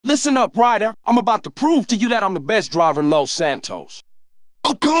Listen up, Ryder. I'm about to prove to you that I'm the best driver in Los Santos.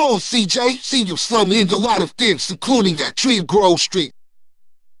 Oh, come on, CJ. See you slum into a lot of things, including that tree in Grove Street.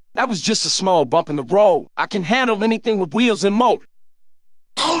 That was just a small bump in the road. I can handle anything with wheels and motor.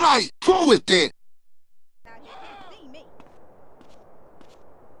 All right, pull it then.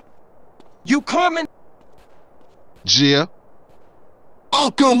 You coming? Yeah.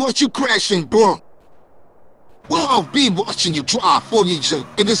 Oh, come what you crashing, bro? Well, I'll be watching you drive for you, Joe,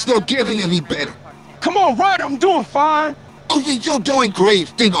 and it's not getting any better. Come on, Ryder, I'm doing fine. Oh, yeah, you're doing great.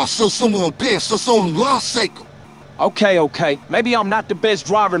 Think I'll sell someone pants or someone lawsuit. Okay. Maybe I'm not the best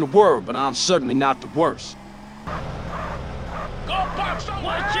driver in the world, but I'm certainly not the worst. Go box on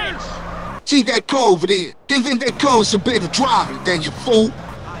my kids! See that car over there? Give in that car is a better driver than you fool.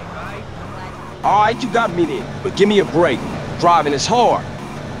 Alright, you got me there, but give me a break. Driving is hard.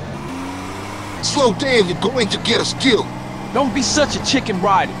 Slow down, you're going to get us killed. Don't be such a chicken,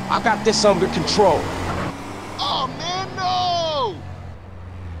 Ryder. I got this under control. Oh, man, no!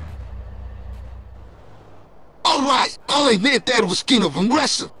 All right, I'll admit that was kind of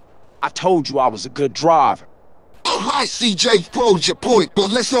impressive. I told you I was a good driver. All right, CJ, proved your point, but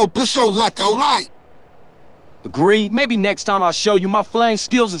let's not push on like all right. Agreed? Maybe next time I'll show you my flying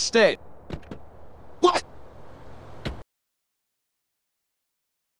skills instead.